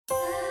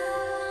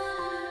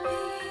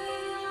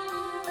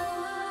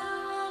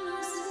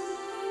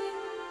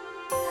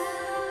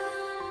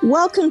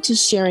Welcome to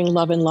Sharing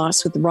Love and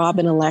Loss with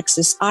Robin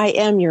Alexis. I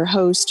am your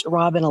host,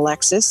 Robin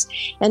Alexis,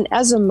 and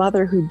as a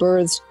mother who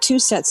birthed 2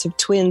 sets of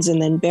twins and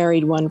then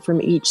buried one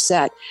from each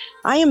set,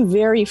 I am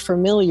very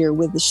familiar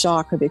with the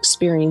shock of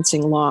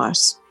experiencing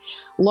loss.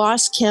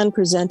 Loss can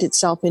present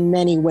itself in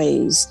many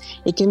ways.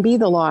 It can be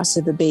the loss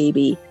of a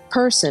baby,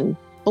 person,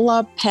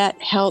 beloved pet,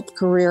 health,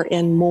 career,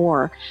 and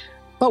more.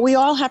 But we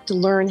all have to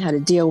learn how to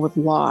deal with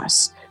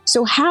loss.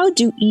 So how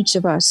do each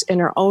of us in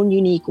our own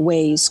unique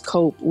ways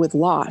cope with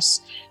loss?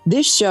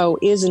 This show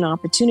is an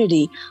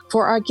opportunity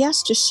for our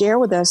guests to share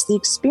with us the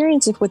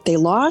experience of what they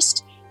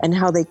lost and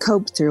how they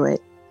coped through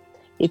it.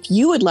 If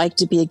you would like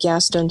to be a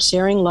guest on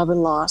Sharing Love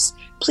and Loss,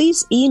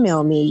 please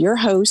email me, your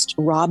host,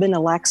 Robin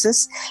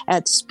Alexis,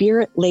 at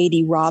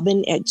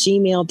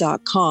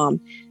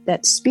spiritladyrobin@gmail.com.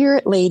 That's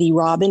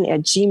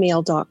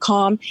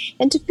spiritladyrobin@gmail.com.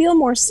 And to feel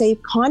more safe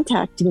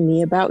contacting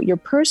me about your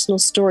personal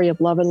story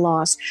of love and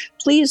loss,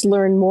 please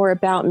learn more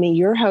about me,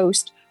 your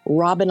host,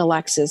 Robin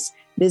Alexis.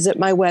 Visit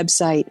my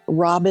website,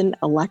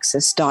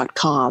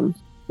 robinalexis.com.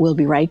 We'll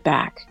be right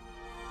back.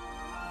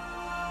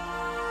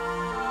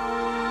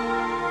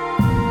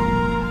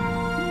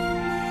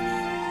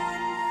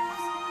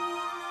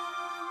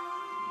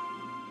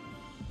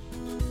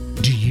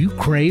 Do you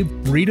crave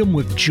freedom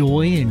with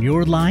joy in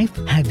your life?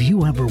 Have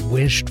you ever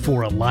wished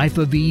for a life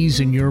of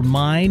ease in your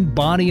mind,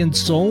 body, and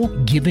soul?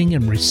 Giving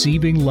and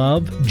receiving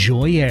love,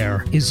 Joy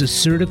Air is a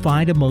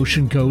certified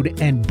emotion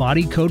code and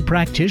body code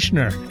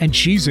practitioner, and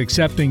she's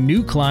accepting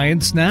new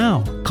clients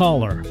now.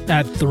 Call her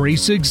at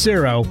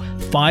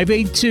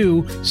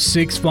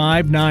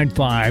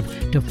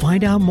 360-582-6595 to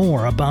find out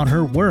more about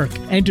her work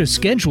and to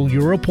schedule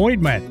your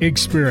appointment.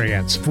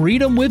 Experience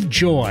freedom with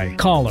joy.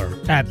 Call her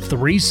at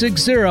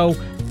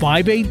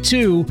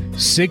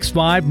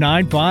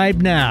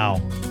 360-582-6595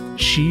 now.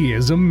 She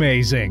is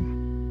amazing.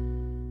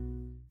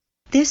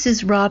 This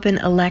is Robin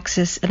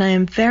Alexis, and I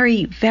am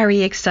very,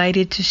 very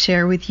excited to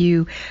share with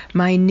you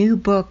my new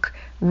book,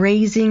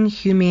 Raising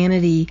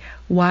Humanity,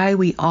 Why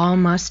We All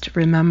Must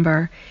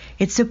Remember.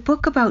 It's a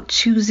book about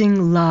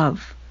choosing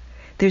love.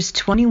 There's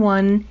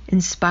 21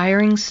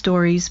 inspiring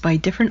stories by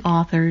different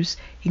authors,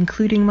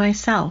 including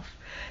myself.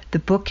 The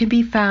book can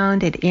be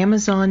found at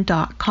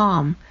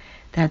Amazon.com.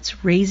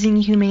 That's Raising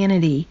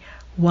Humanity,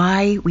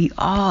 Why We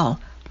All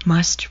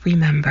Must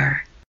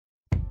Remember.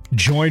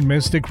 Join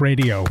Mystic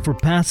Radio for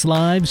past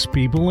lives,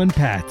 people, and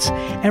pets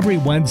every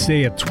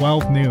Wednesday at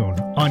 12 noon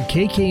on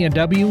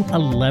KKNW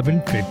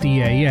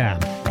 1150 AM.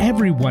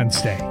 Every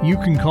Wednesday, you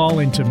can call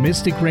into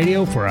Mystic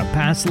Radio for a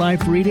past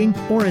life reading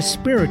or a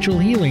spiritual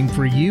healing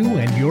for you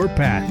and your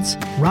pets.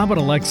 Robin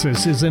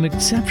Alexis is an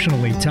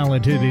exceptionally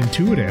talented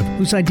intuitive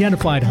who's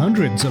identified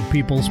hundreds of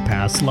people's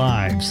past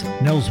lives.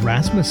 Nels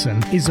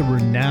Rasmussen is a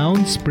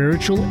renowned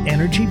spiritual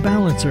energy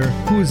balancer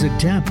who is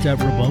adept at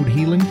remote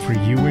healing for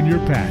you and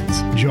your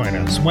pets. Join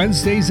us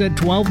Wednesdays at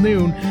 12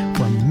 noon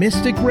for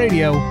Mystic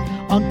Radio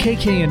on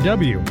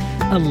KKNW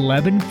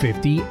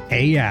 1150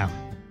 AM.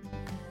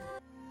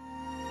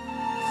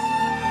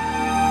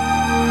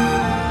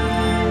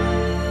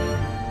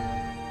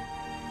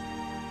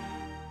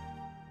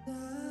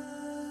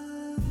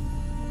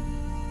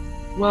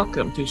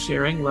 Welcome to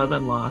Sharing Love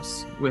and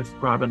Loss with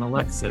Robin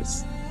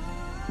Alexis.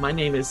 My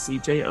name is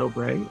CJ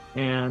Obray,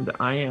 and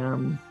I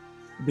am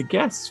the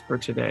guest for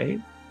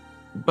today.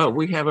 But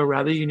we have a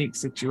rather unique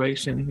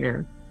situation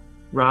here.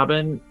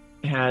 Robin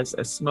has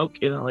a smoke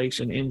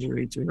inhalation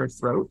injury to her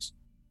throat,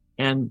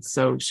 and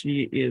so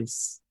she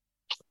is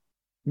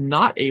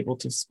not able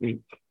to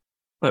speak.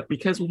 But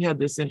because we had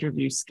this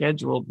interview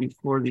scheduled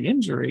before the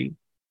injury,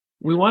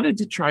 we wanted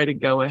to try to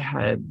go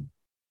ahead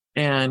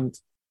and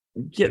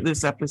get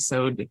this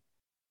episode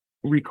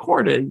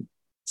recorded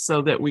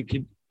so that we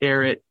could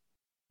air it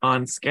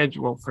on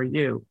schedule for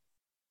you.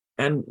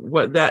 And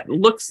what that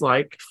looks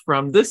like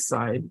from this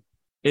side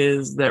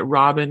is that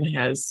Robin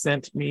has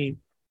sent me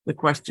the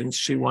questions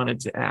she wanted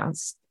to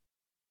ask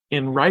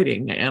in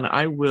writing, and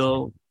I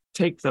will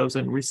take those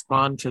and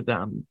respond to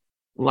them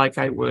like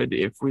I would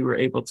if we were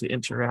able to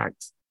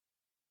interact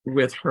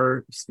with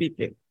her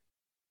speaking.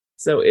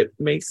 So it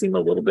may seem a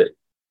little bit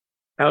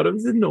out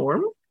of the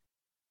norm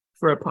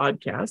for a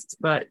podcast,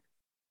 but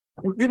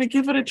we're going to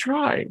give it a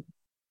try.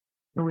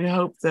 And we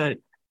hope that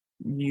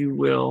you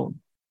will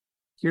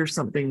hear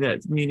something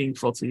that's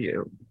meaningful to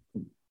you.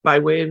 By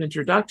way of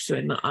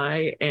introduction,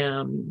 I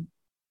am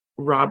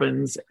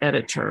Robin's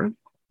editor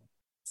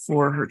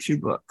for her 2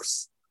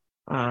 books,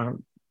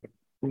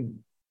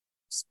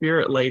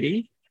 Spirit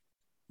Lady,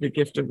 The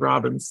Gift of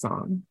Robin's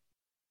Song,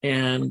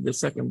 and the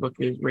second book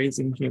is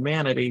Raising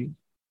Humanity,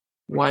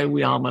 Why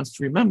We All Must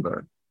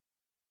Remember.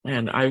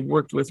 And I've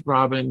worked with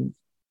Robin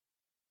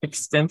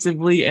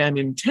extensively and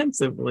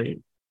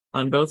intensively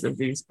on both of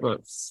these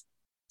books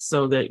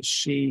so that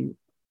she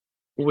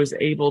was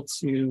able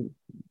to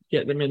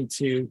get them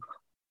into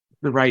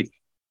the right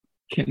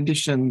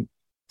condition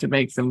to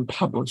make them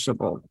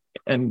publishable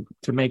and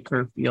to make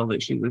her feel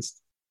that she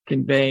was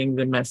conveying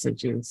the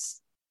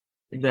messages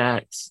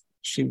that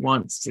she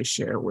wants to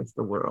share with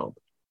the world.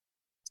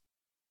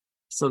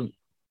 So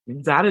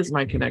that is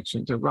my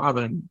connection to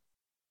Robin.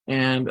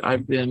 And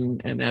I've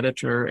been an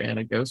editor and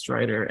a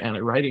ghostwriter and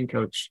a writing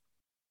coach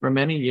for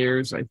many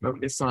years. I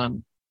focus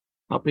on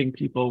helping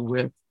people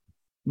with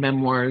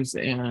memoirs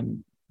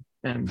and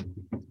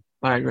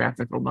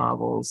biographical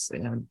novels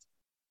and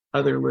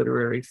other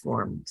literary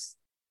forms.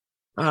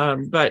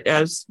 But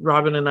as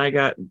Robin and I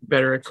got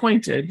better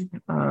acquainted,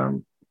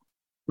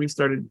 we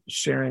started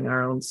sharing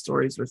our own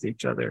stories with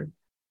each other.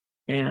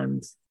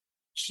 And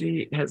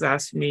she has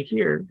asked me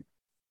here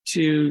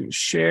to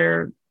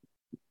share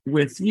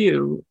with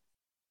you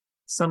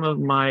some of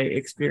my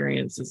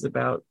experiences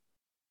about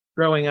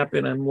growing up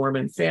in a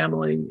Mormon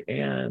family,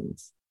 and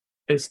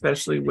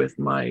especially with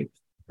my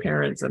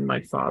parents and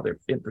my father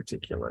in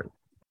particular.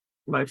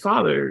 My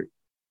father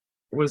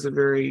was a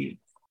very,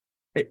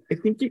 I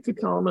think you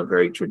could call him a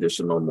very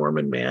traditional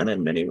Mormon man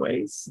in many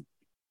ways.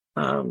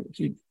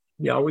 He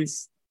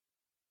always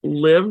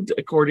lived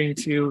according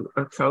to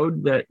a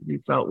code that he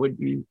felt would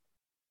be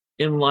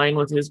in line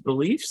with his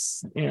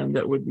beliefs and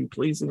that would be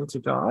pleasing to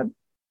God.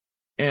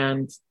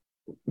 And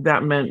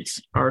that meant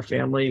our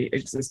family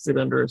existed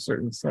under a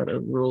certain set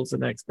of rules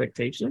and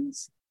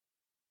expectations.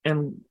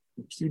 And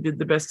he did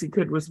the best he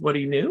could with what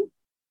he knew.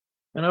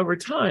 And over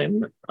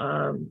time,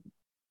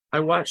 I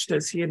watched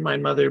as he and my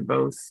mother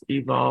both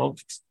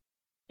evolved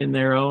in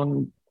their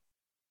own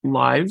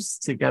lives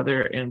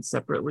together and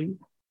separately,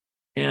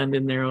 and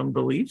in their own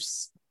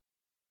beliefs.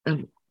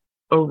 And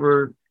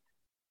over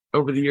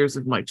the years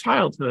of my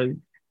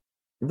childhood,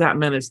 that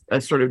meant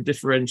a sort of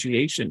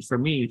differentiation for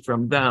me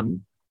from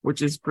them,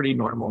 which is pretty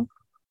normal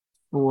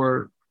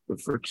for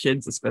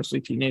kids,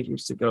 especially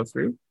teenagers, to go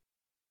through.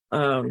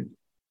 And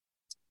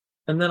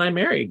then I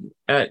married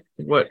at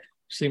what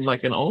seemed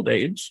like an old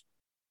age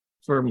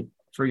for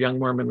young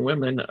Mormon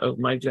women of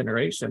my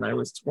generation. I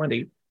was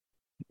 20.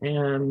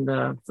 And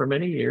for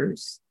many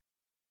years,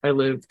 I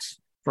lived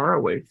far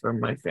away from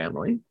my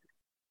family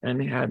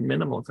and had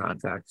minimal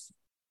contact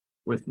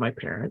with my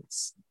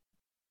parents.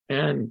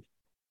 And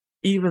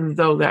even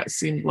though that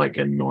seemed like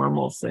a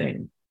normal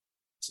thing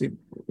to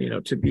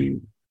be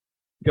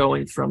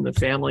going from the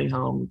family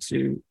home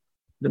to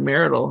the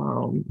marital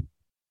home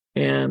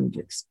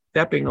and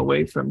stepping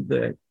away from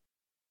the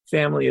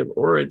family of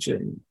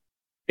origin,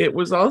 it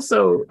was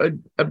also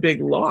a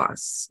big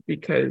loss,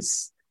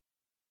 because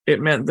it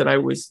meant that I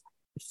was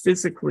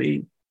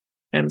physically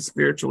and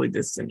spiritually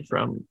distant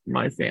from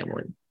my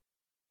family.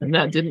 And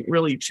that didn't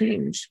really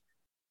change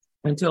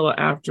until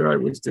after I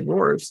was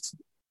divorced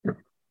a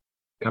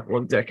couple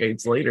of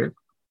decades later.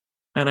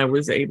 And I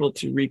was able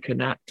to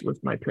reconnect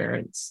with my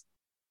parents.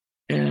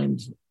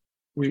 And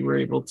we were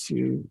able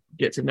to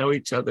get to know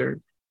each other,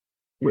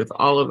 with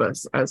all of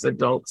us as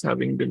adults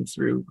having been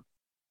through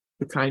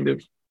the kind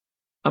of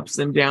ups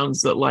and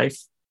downs that life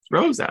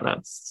throws at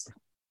us.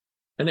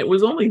 And it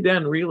was only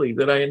then really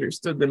that I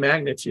understood the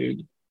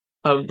magnitude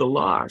of the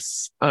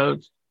loss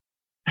of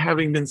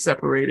having been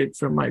separated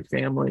from my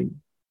family,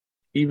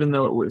 even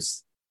though it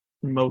was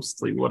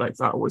mostly what I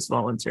thought was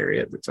voluntary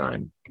at the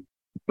time.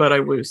 But I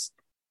was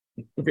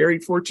very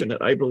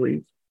fortunate, I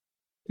believe,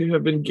 to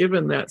have been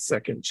given that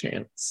second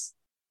chance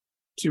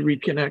to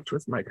reconnect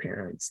with my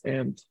parents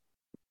and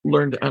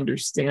learn to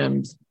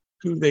understand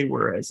who they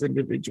were as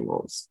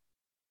individuals,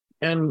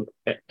 and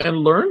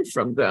learn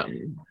from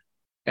them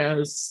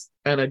as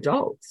an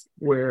adult,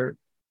 where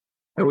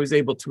I was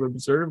able to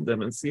observe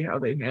them and see how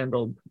they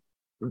handled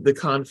the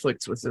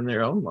conflicts within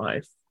their own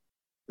life,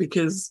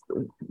 because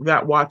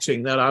that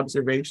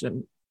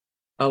observation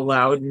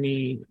allowed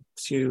me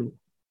to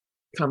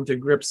come to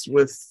grips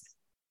with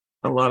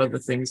a lot of the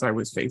things I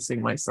was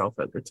facing myself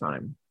at the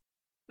time.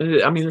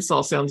 I mean, this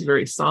all sounds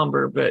very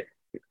somber, but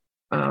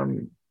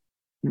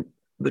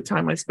the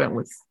time I spent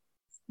with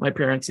my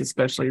parents,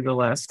 especially the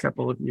last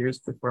couple of years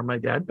before my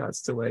dad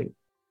passed away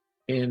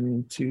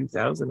in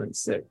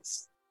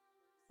 2006,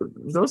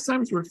 those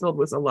times were filled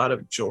with a lot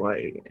of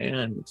joy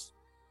and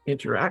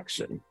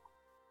interaction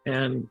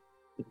and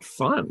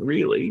fun,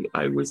 really.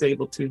 I was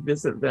able to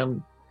visit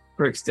them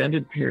for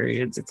extended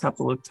periods a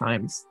couple of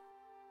times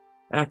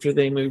after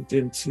they moved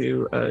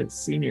into a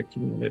senior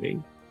community.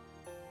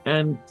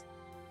 And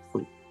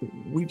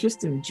we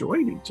just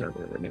enjoyed each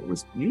other, and it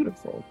was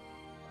beautiful.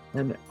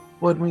 And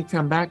when we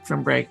come back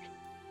from break,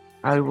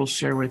 I will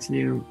share with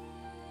you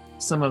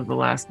some of the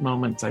last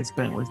moments I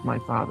spent with my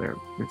father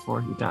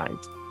before he died.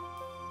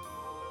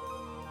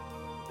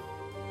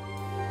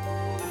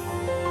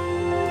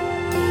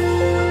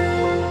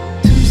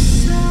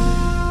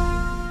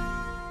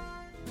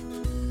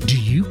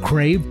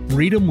 Crave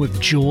freedom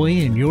with joy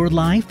in your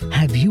life?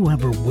 Have you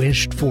ever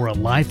wished for a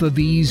life of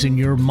ease in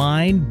your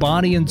mind,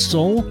 body, and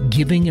soul?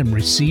 Giving and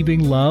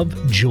receiving love,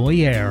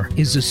 Joy Air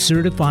is a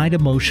certified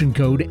emotion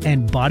code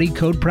and body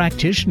code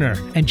practitioner,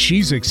 and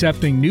she's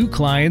accepting new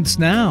clients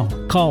now.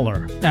 Call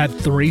her at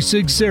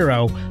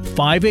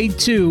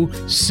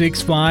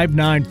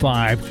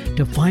 360-582-6595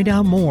 to find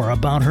out more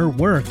about her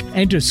work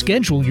and to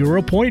schedule your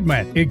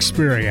appointment.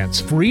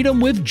 Experience freedom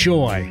with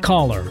joy.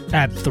 Call her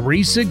at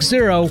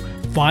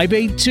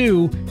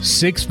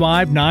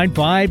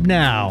 360-582-6595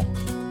 now.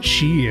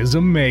 She is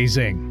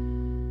amazing.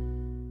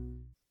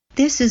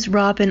 This is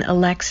Robin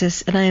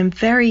Alexis, and I am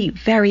very,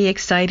 very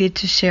excited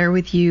to share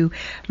with you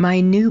my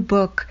new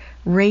book,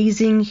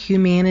 Raising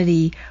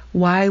Humanity,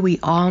 Why We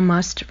All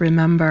Must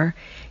Remember.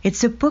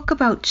 It's a book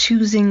about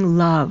choosing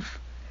love.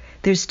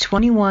 There's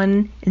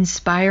 21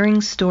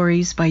 inspiring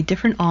stories by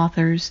different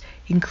authors,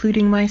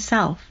 including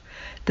myself.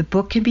 The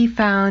book can be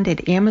found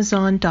at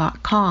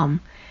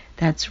Amazon.com.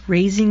 That's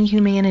Raising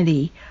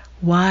Humanity,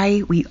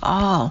 Why We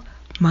All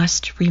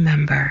Must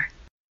Remember.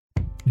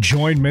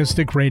 Join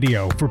Mystic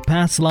Radio for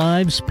past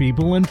lives,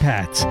 people, and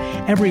pets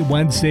every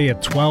Wednesday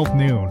at 12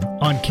 noon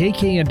on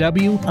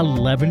KKNW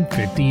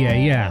 1150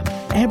 AM.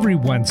 Every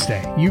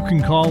Wednesday, you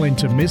can call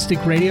into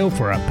Mystic Radio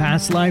for a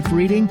past life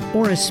reading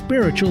or a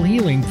spiritual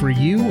healing for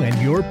you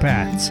and your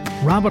pets.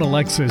 Robin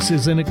Alexis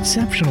is an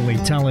exceptionally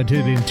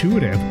talented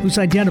intuitive who's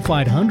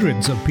identified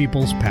hundreds of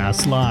people's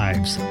past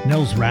lives.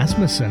 Nils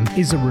Rasmussen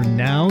is a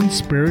renowned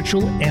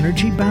spiritual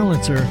energy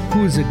balancer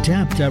who is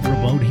adept at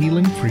remote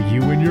healing for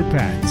you and your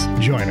pets.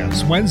 Join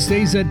us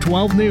Wednesdays at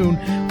 12 noon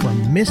for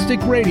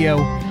Mystic Radio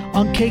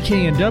on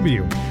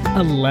KKNW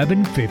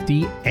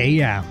 1150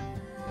 AM.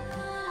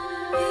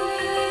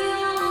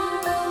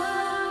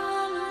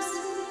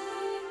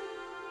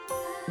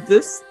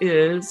 This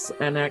is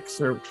an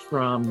excerpt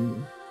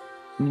from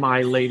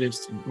my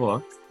latest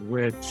book,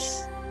 which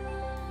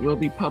will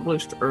be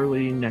published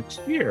early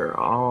next year,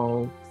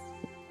 all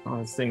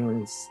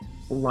things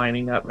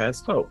lining up as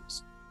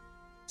hoped.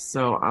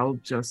 So I'll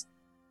just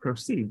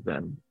proceed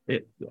then.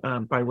 It,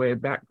 by way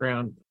of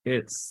background,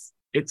 it's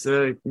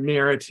a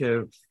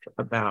narrative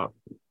about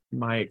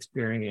my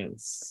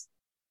experience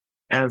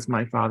as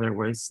my father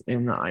was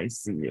in the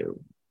ICU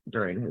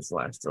during his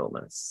last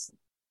illness.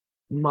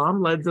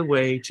 Mom led the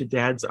way to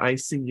Dad's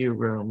ICU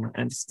room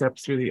and stepped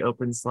through the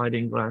open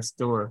sliding glass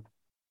door.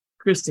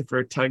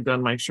 Christopher tugged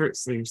on my shirt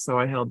sleeve, so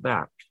I held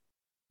back.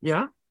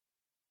 Yeah?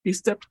 He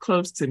stepped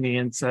close to me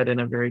and said in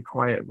a very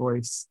quiet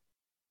voice,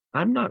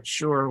 I'm not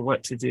sure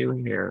what to do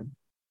here.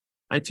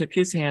 I took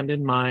his hand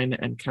in mine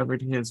and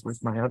covered his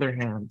with my other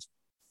hand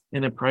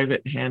in a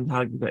private hand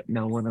hug that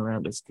no one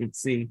around us could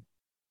see.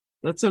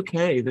 That's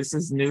okay. This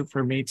is new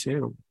for me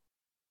too.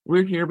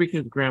 We're here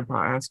because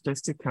Grandpa asked us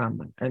to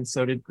come, and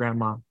so did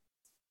Grandma.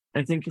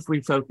 I think if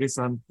we focus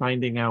on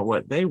finding out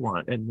what they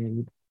want and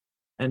need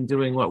and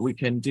doing what we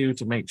can do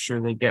to make sure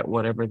they get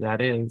whatever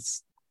that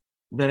is,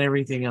 then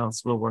everything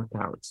else will work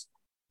out.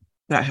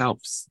 That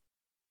helps.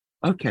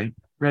 Okay,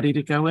 ready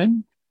to go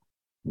in?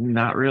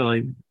 Not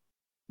really.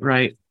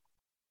 Right.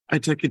 I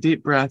took a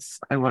deep breath.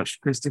 I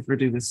watched Christopher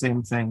do the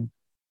same thing.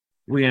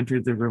 We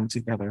entered the room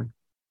together.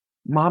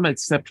 Mom had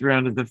stepped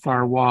around to the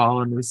far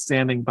wall and was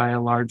standing by a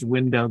large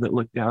window that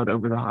looked out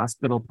over the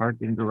hospital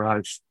parking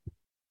garage.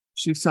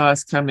 She saw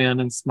us come in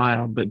and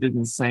smiled, but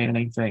didn't say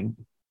anything.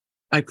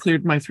 I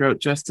cleared my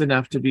throat just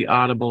enough to be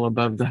audible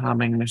above the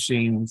humming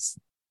machines.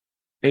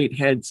 8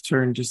 heads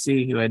turned to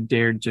see who had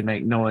dared to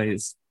make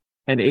noise,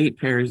 and 8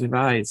 pairs of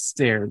eyes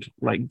stared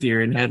like deer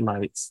in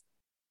headlights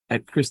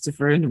at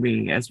Christopher and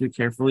me as we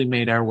carefully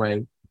made our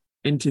way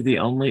into the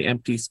only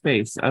empty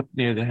space up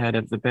near the head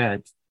of the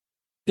bed.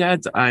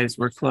 Dad's eyes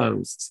were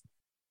closed.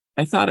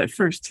 I thought at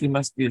first he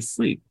must be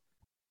asleep,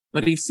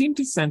 but he seemed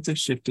to sense a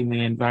shift in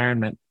the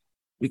environment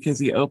because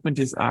he opened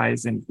his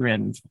eyes and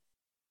grinned.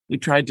 He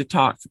tried to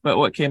talk, but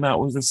what came out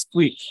was a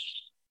squeak.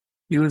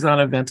 He was on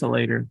a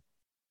ventilator.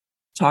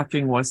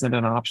 Talking wasn't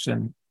an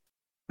option,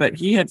 but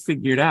he had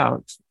figured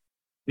out,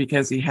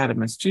 because he had a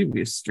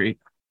mischievous streak,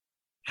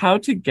 how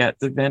to get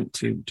the vent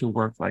tube to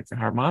work like a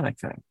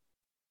harmonica.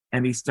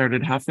 And he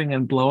started huffing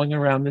and blowing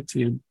around the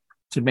tube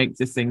to make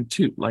the thing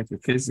toot like a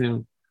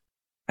kazoo.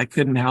 I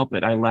couldn't help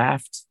it. I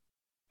laughed.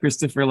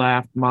 Christopher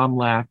laughed, Mom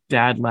laughed,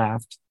 Dad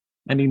laughed,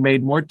 and he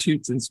made more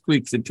toots and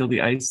squeaks until the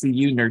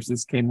ICU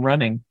nurses came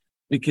running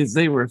because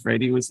they were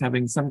afraid he was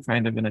having some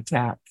kind of an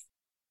attack.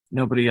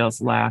 Nobody else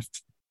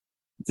laughed.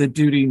 The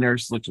duty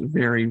nurse looked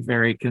very,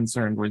 very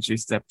concerned when she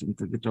stepped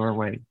into the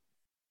doorway.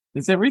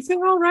 Is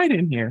everything all right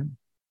in here?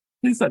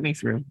 Please let me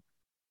through.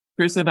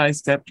 Chris and I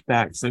stepped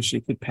back so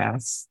she could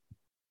pass.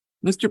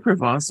 Mr.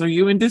 Provence, are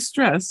you in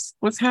distress?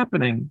 What's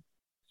happening?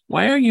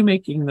 Why are you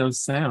making those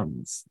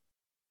sounds?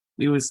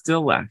 He was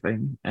still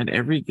laughing, and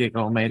every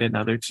giggle made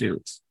another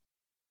toot.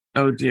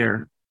 Oh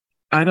dear,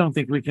 I don't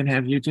think we can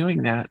have you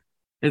doing that.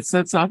 It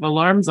sets off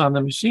alarms on the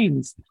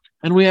machines,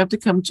 and we have to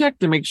come check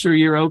to make sure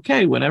you're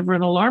okay whenever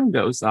an alarm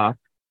goes off.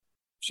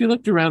 She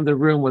looked around the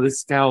room with a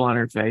scowl on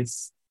her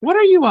face. What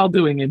are you all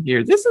doing in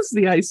here? This is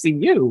the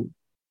ICU.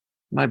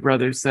 My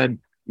brother said,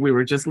 we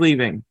were just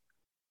leaving.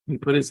 He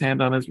put his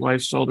hand on his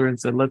wife's shoulder and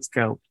said, let's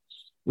go.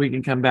 We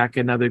can come back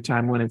another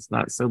time when it's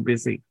not so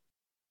busy.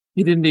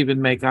 He didn't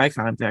even make eye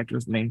contact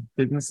with me.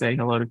 Didn't say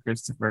hello to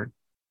Christopher.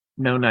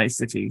 No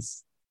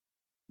niceties.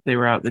 They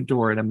were out the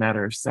door in a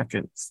matter of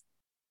seconds.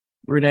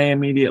 Renee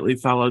immediately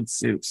followed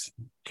suit.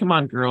 Come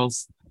on,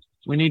 girls.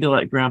 We need to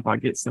let Grandpa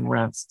get some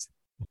rest.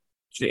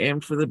 She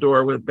aimed for the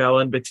door with Belle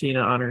and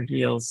Bettina on her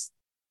heels.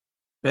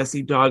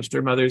 Bessie dodged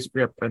her mother's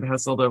grip and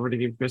hustled over to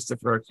give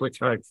Christopher a quick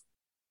hug.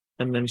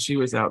 And then she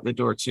was out the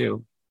door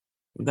too.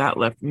 That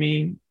left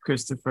me,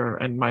 Christopher,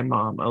 and my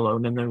mom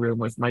alone in the room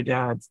with my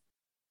dad.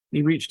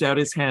 He reached out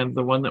his hand,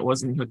 the one that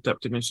wasn't hooked up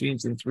to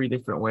machines in 3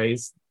 different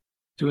ways,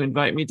 to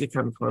invite me to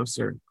come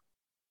closer.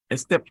 I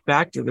stepped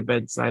back to the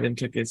bedside and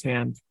took his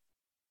hand.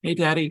 Hey,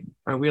 Daddy,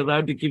 are we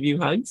allowed to give you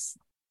hugs?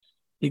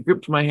 He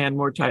gripped my hand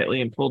more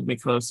tightly and pulled me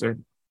closer.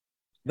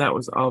 That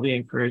was all the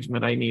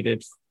encouragement I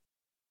needed.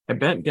 I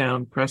bent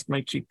down, pressed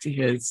my cheek to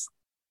his,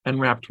 and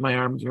wrapped my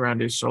arms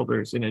around his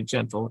shoulders in a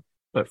gentle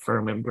but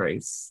firm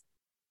embrace.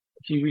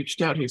 He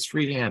reached out his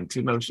free hand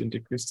to motion to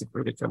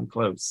Christopher to come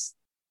close.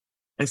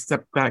 I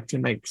stepped back to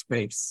make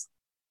space.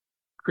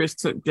 Chris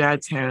took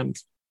Dad's hand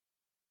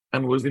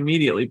and was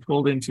immediately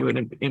pulled into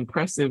an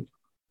impressive,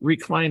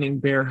 reclining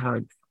bear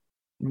hug.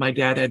 My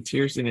dad had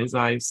tears in his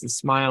eyes. The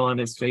smile on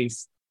his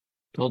face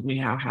told me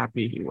how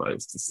happy he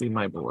was to see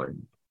my boy.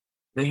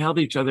 They held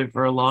each other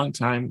for a long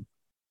time,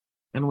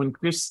 and when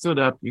Chris stood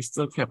up, he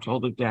still kept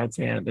hold of Dad's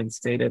hand and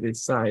stayed at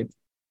his side.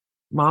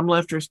 Mom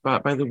left her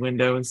spot by the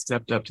window and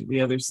stepped up to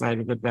the other side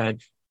of the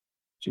bed.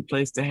 She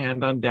placed a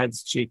hand on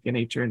Dad's cheek, and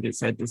he turned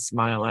his head to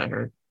smile at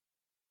her.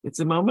 It's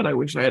a moment I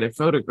wish I had a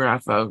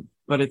photograph of,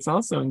 but it's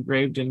also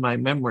engraved in my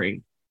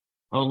memory,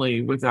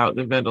 only without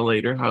the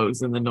ventilator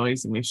hose and the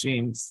noisy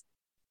machines.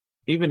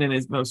 Even in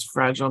his most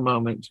fragile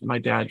moment, my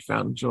dad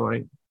found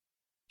joy.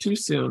 Too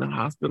soon, a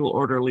hospital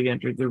orderly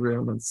entered the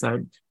room and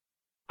said,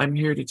 I'm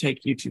here to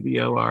take you to the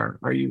OR.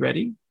 Are you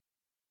ready?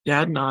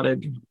 Dad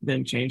nodded,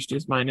 then changed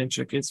his mind and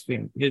shook his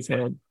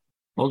head,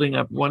 holding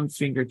up one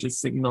finger to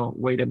signal,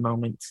 wait a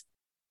moment.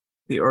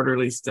 The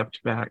orderly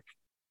stepped back.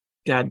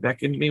 Dad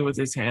beckoned me with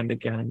his hand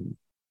again.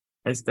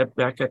 I stepped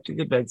back up to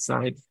the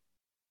bedside,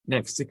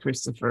 next to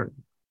Christopher.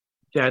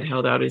 Dad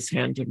held out his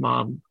hand to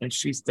Mom, and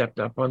she stepped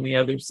up on the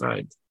other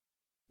side.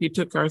 He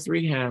took our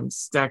 3 hands,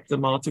 stacked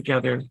them all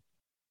together,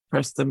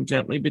 pressed them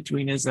gently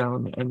between his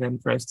own, and then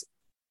pressed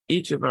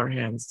each of our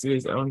hands to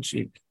his own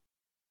cheek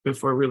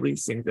before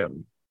releasing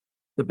them.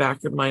 The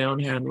back of my own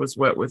hand was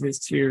wet with his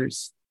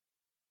tears,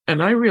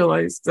 and I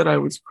realized that I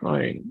was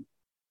crying.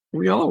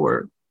 We all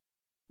were.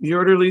 The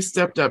orderly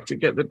stepped up to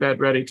get the bed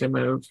ready to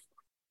move.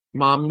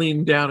 Mom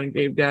leaned down and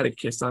gave Dad a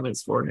kiss on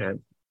his forehead.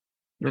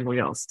 Then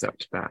we all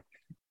stepped back.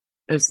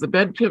 As the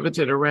bed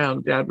pivoted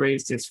around, Dad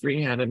raised his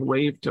free hand and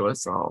waved to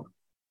us all.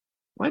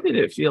 Why did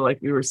it feel like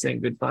we were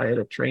saying goodbye at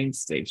a train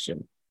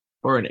station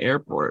or an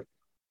airport?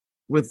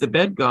 With the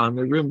bed gone,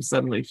 the room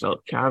suddenly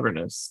felt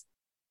cavernous.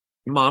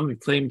 Mom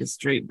claimed a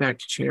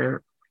straight-backed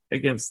chair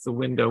against the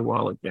window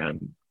wall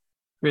again.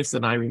 Chris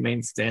and I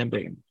remained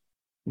standing.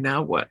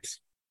 Now what?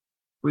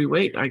 We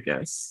wait, I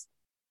guess.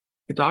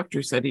 The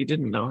doctor said he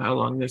didn't know how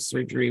long this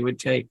surgery would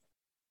take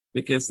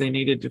because they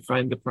needed to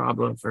find the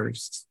problem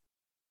first.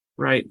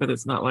 Right, but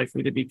it's not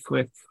likely to be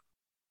quick.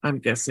 I'm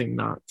guessing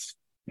not.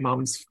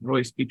 Mom's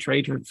voice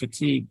betrayed her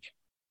fatigue,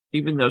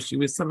 even though she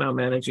was somehow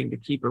managing to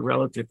keep a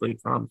relatively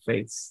calm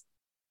face.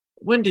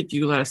 When did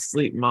you last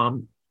sleep,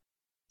 Mom?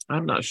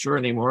 I'm not sure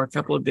anymore. A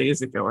couple of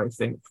days ago, I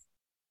think.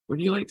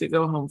 Would you like to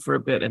go home for a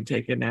bit and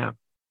take a nap?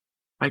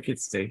 I could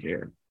stay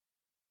here.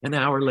 An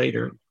hour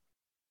later,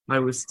 I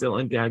was still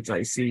in Dad's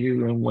ICU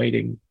room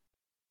waiting.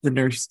 The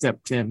nurse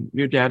stepped in.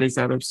 Your dad is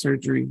out of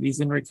surgery. He's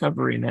in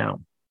recovery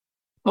now.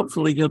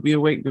 Hopefully he'll be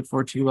awake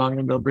before too long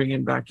and they'll bring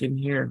him back in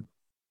here.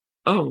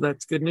 Oh,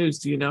 that's good news.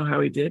 Do you know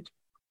how he did?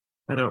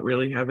 I don't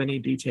really have any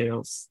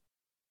details.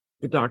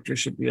 The doctor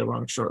should be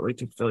along shortly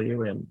to fill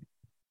you in.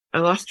 I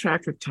lost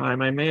track of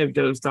time. I may have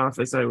dozed off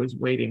as I was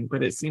waiting,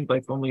 but it seemed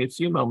like only a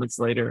few moments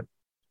later,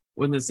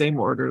 when the same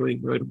orderly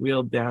who had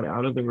wheeled Dad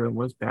out of the room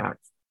was back,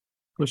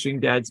 pushing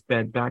Dad's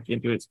bed back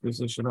into its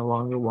position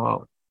along the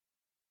wall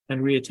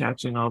and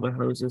reattaching all the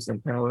hoses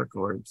and power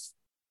cords.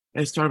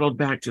 I startled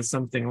back to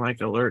something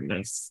like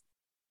alertness.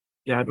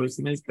 Dad was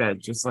in his bed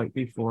just like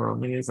before,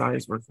 only his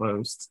eyes were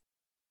closed.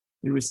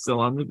 He was still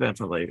on the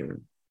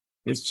ventilator,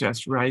 his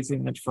chest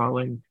rising and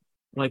falling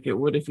like it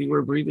would if he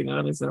were breathing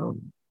on his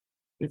own.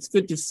 It's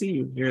good to see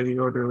you here, the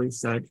orderly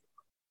said.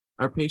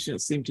 Our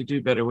patients seem to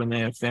do better when they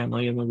have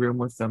family in the room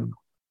with them.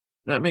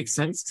 That makes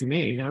sense to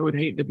me. I would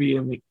hate to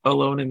be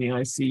alone in the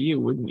ICU,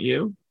 wouldn't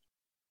you?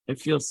 I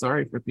feel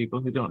sorry for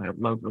people who don't have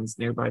loved ones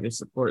nearby to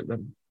support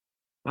them.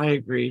 I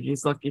agree.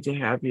 He's lucky to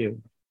have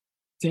you.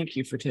 Thank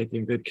you for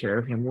taking good care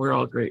of him. We're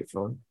all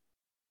grateful.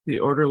 The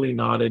orderly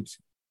nodded,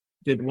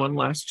 did one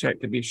last check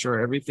to be sure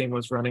everything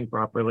was running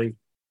properly,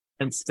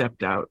 and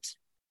stepped out.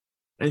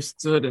 I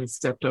stood and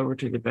stepped over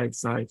to the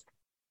bedside.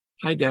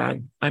 Hi,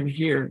 Dad. I'm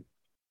here.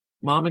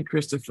 Mom and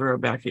Christopher are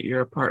back at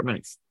your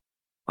apartment.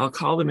 I'll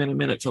call them in a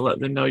minute to let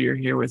them know you're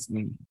here with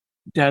me.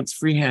 Dad's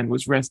free hand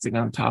was resting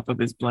on top of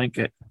his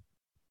blanket.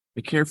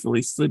 I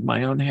carefully slid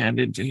my own hand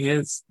into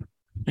his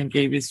and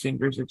gave his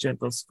fingers a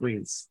gentle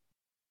squeeze.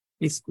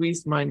 He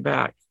squeezed mine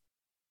back.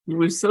 He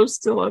was so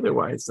still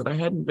otherwise that I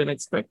hadn't been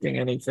expecting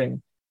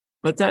anything,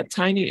 but that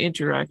tiny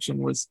interaction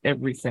was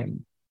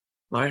everything.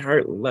 My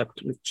heart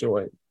leapt with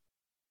joy.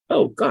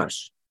 Oh,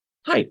 gosh.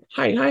 Hi.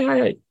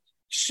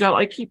 Shall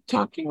I keep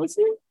talking with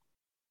you?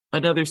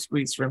 Another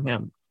squeeze from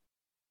him.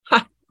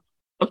 Ha!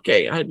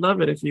 Okay, I'd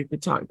love it if you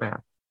could talk back,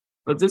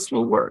 but this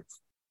will work.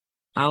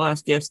 I'll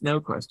ask yes, no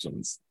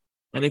questions.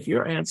 And if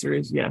your answer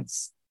is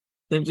yes,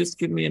 then just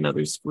give me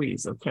another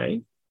squeeze,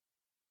 okay?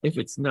 If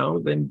it's no,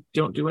 then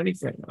don't do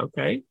anything,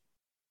 okay?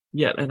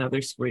 Yet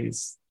another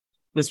squeeze.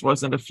 This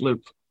wasn't a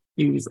fluke.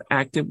 He was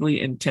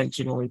actively,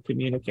 intentionally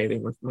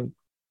communicating with me.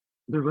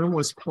 The room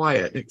was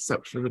quiet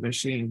except for the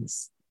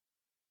machines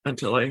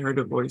until I heard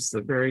a voice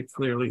that very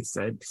clearly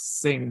said,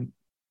 "Sing."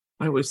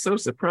 I was so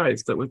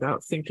surprised that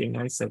without thinking,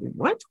 I said,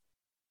 "What?"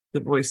 The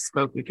voice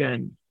spoke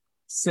again,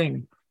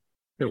 "Sing."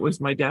 It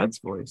was my dad's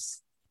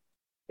voice.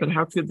 But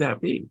how could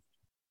that be?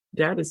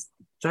 Dad, is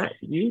that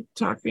you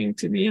talking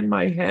to me in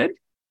my head?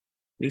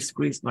 He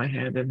squeezed my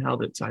hand and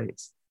held it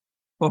tight.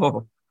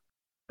 Oh,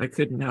 I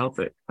couldn't help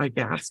it. I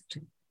gasped.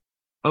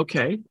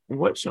 Okay,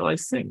 what shall I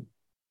sing?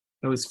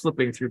 I was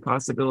flipping through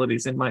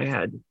possibilities in my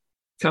head.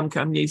 Come,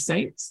 come, ye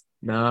saints?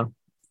 No.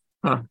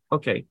 Huh,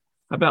 okay.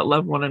 How about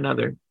love one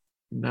another?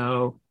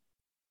 No.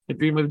 A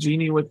dream of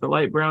Jeannie with the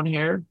light brown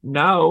hair?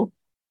 No.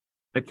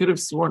 I could have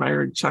sworn I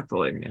heard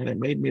chuckling, and it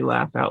made me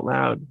laugh out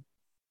loud.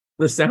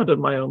 The sound of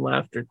my own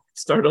laughter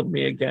startled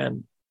me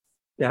again.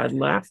 Dad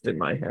laughed in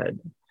my head.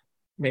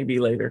 Maybe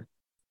later.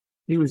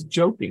 He was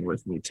joking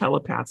with me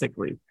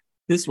telepathically.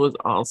 This was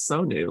all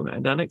so new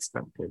and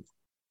unexpected.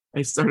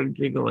 I started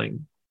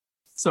giggling.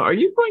 So are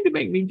you going to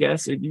make me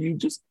guess, or do you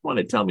just want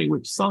to tell me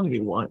which song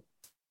you want?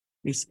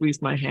 He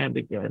squeezed my hand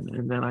again,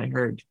 and then I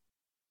heard,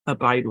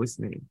 "Abide with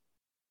me."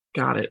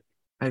 Got it.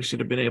 I should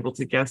have been able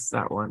to guess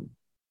that one.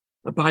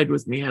 "Abide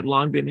with Me" had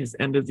long been his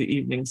end of the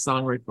evening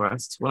song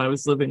request. When I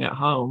was living at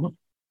home,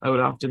 I would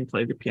often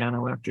play the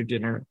piano after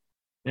dinner,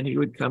 and he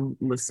would come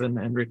listen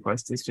and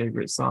request his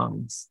favorite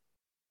songs.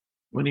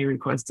 When he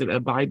requested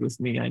 "Abide with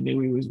Me," I knew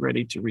he was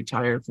ready to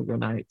retire for the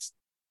night.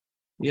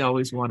 He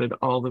always wanted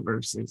all the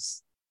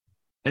verses.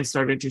 I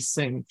started to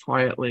sing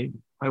quietly.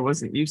 I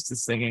wasn't used to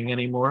singing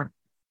anymore.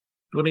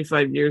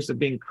 25 years of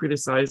being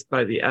criticized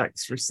by the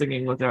ex for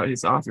singing without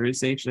his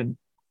authorization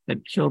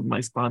had killed my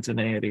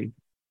spontaneity.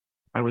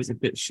 I was a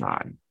bit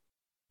shy.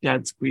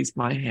 Dad squeezed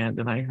my hand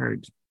and I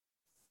heard,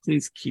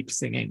 "Please keep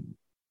singing."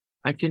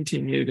 I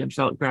continued and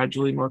felt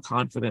gradually more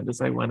confident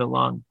as I went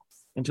along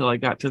until I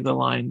got to the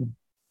line,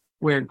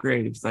 "Where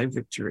graves thy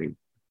victory."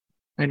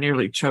 I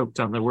nearly choked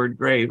on the word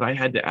grave. I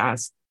had to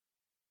ask,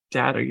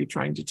 "Dad, are you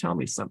trying to tell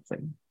me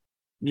something?"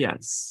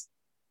 "Yes."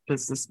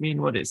 "Does this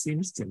mean what it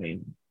seems to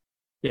mean?"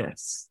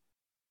 "Yes."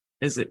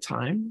 "Is it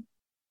time?"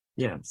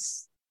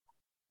 "Yes."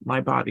 "My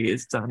body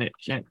is done. It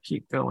can't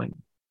keep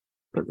going."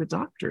 "But the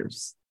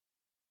doctors."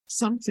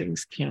 "Some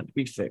things can't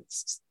be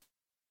fixed.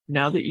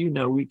 Now that you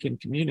know we can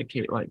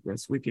communicate like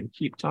this, we can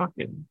keep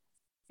talking,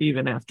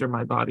 even after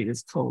my body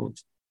is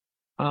cold."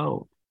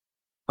 "Oh,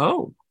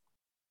 oh,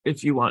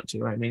 if you want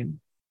to, I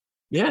mean."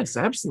 "Yes,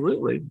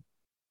 absolutely."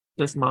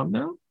 "Does Mom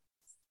know?"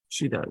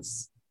 "She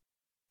does."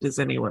 "Does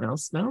anyone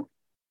else know?"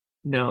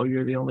 "No,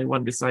 you're the only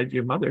one besides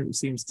your mother who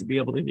seems to be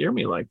able to hear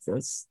me like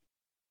this."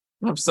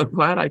 "I'm so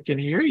glad I can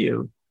hear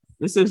you.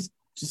 This is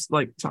just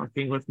like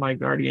talking with my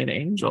guardian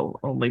angel,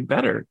 only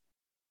better."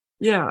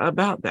 "Yeah,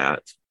 about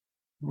that."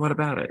 "What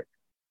about it?"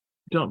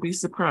 "Don't be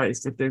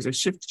surprised if there's a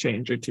shift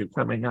change or two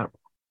coming up.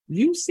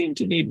 You seem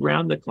to need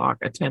round-the-clock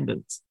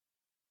attendance."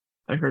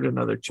 I heard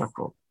another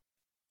chuckle.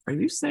 "Are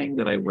you saying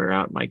that I wear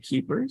out my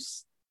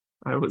keepers?"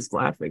 I was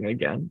laughing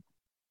again.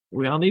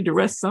 "We all need to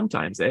rest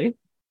sometimes, eh?"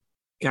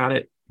 "Got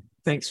it.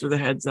 Thanks for the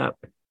heads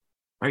up.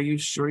 Are you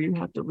sure you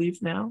have to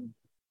leave now?"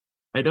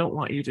 "I don't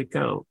want you to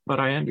go, but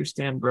I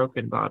understand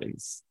broken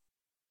bodies.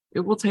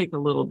 It will take a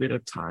little bit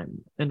of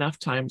time, enough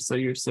time so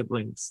your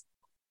siblings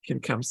can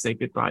come say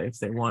goodbye if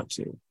they want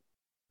to.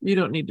 You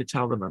don't need to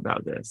tell them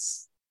about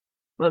this.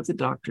 Let the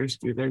doctors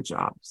do their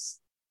jobs.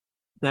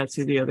 That's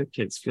who the other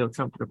kids feel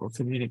comfortable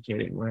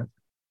communicating with.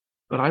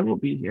 But I will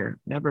be here,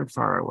 never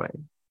far away.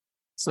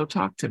 So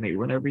talk to me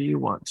whenever you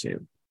want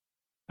to,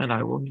 and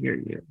I will hear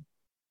you.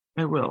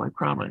 I will, I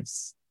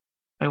promise.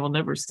 I will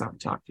never stop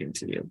talking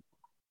to you.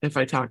 If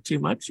I talk too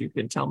much, you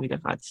can tell me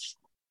to hush.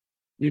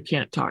 You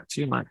can't talk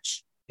too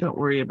much. Don't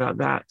worry about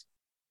that.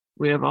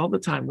 We have all the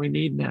time we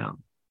need now.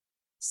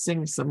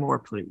 Sing some more,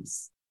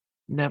 please.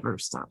 Never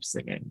stop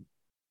singing."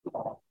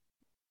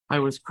 I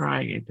was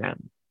crying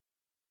again.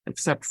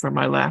 Except for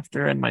my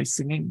laughter and my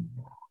singing,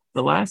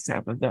 the last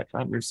half of that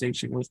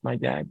conversation with my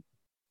dad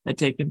had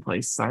taken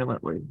place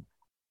silently.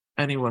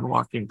 Anyone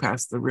walking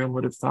past the room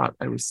would have thought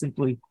I was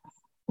simply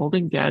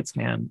holding Dad's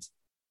hand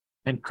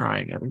and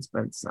crying at his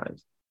bedside.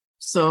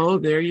 So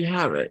there you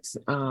have it.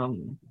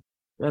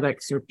 That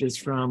excerpt is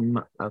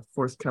from a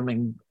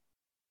forthcoming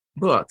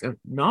book, a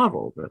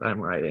novel that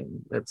I'm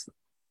writing that's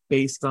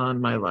based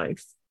on my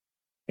life.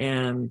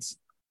 And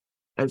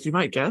as you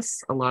might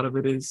guess, a lot of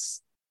it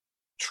is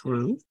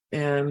true.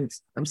 And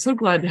I'm so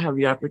glad to have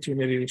the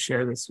opportunity to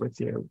share this with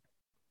you.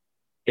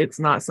 It's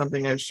not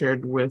something I've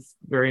shared with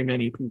very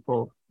many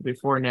people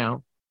before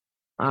now.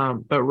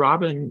 But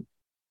Robin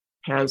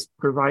has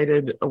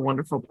provided a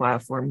wonderful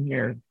platform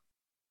here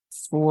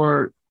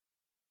for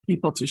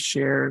people to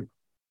share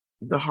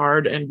the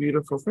hard and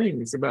beautiful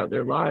things about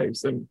their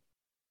lives. And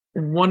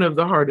one of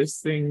the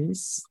hardest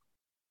things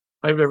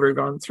I've ever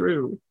gone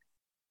through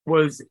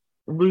was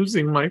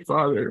losing my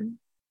father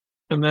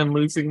and then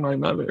losing my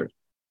mother.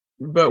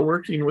 But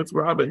working with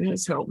Robin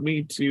has helped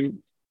me to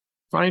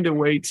find a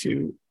way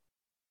to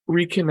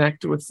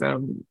reconnect with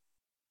them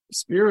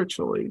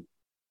spiritually.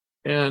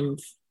 And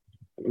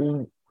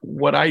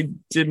what I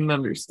didn't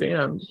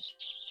understand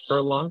for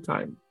a long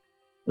time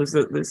was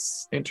that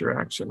this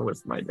interaction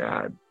with my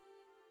dad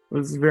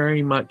was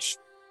very much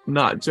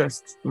not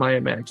just my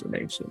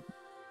imagination.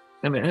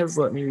 And it has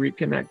let me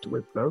reconnect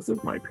with both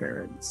of my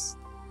parents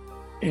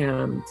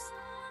and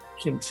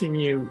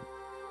continue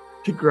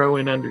to grow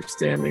in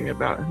understanding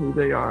about who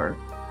they are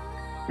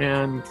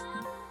and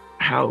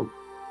how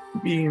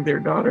being their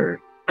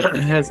daughter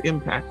has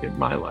impacted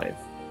my life.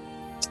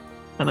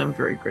 And I'm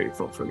very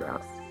grateful for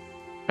that.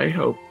 I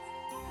hope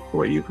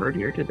what you've heard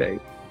here today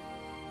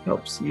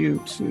helps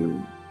you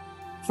to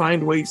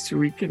find ways to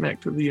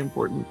reconnect with the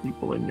important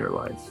people in your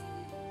life.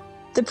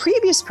 The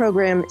previous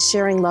program,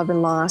 Sharing Love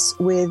and Loss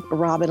with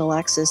Rob and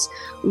Alexis,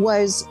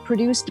 was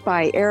produced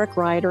by Eric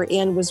Ryder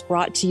and was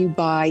brought to you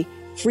by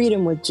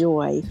Freedom with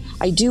Joy.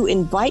 I do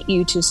invite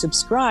you to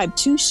subscribe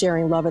to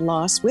Sharing Love and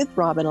Loss with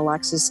Rob and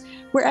Alexis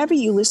wherever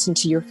you listen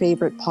to your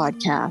favorite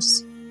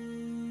podcasts.